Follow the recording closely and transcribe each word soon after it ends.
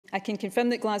I can confirm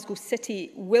that Glasgow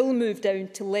City will move down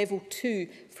to level 2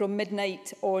 from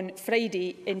midnight on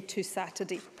Friday into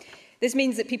Saturday. This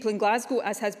means that people in Glasgow,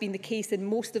 as has been the case in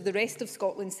most of the rest of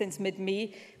Scotland since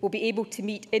mid-May, will be able to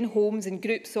meet in homes in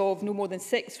groups of no more than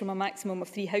 6 from a maximum of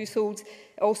 3 households.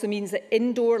 It also means that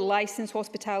indoor licensed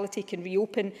hospitality can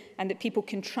reopen and that people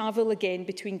can travel again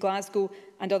between Glasgow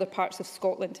and other parts of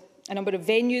Scotland. A number of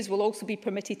venues will also be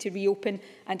permitted to reopen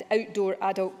and outdoor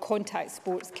adult contact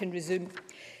sports can resume.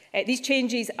 These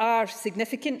changes are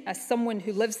significant. As someone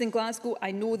who lives in Glasgow,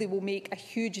 I know they will make a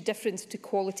huge difference to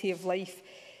quality of life.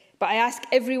 But I ask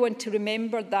everyone to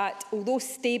remember that, although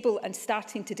stable and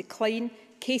starting to decline,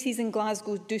 cases in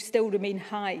Glasgow do still remain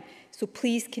high. So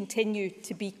please continue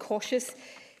to be cautious.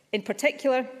 In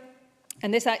particular,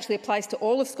 and this actually applies to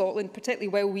all of Scotland, particularly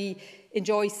while we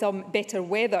enjoy some better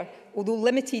weather, although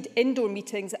limited indoor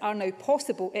meetings are now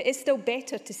possible, it is still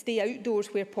better to stay outdoors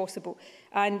where possible.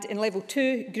 And in level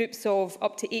 2, groups of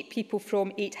up to 8 people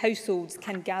from 8 households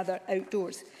can gather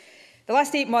outdoors. The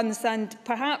last 8 months, and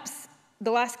perhaps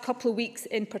the last couple of weeks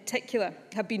in particular,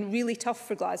 have been really tough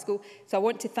for Glasgow, so I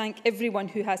want to thank everyone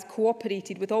who has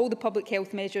cooperated with all the public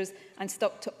health measures and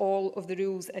stuck to all of the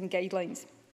rules and guidelines.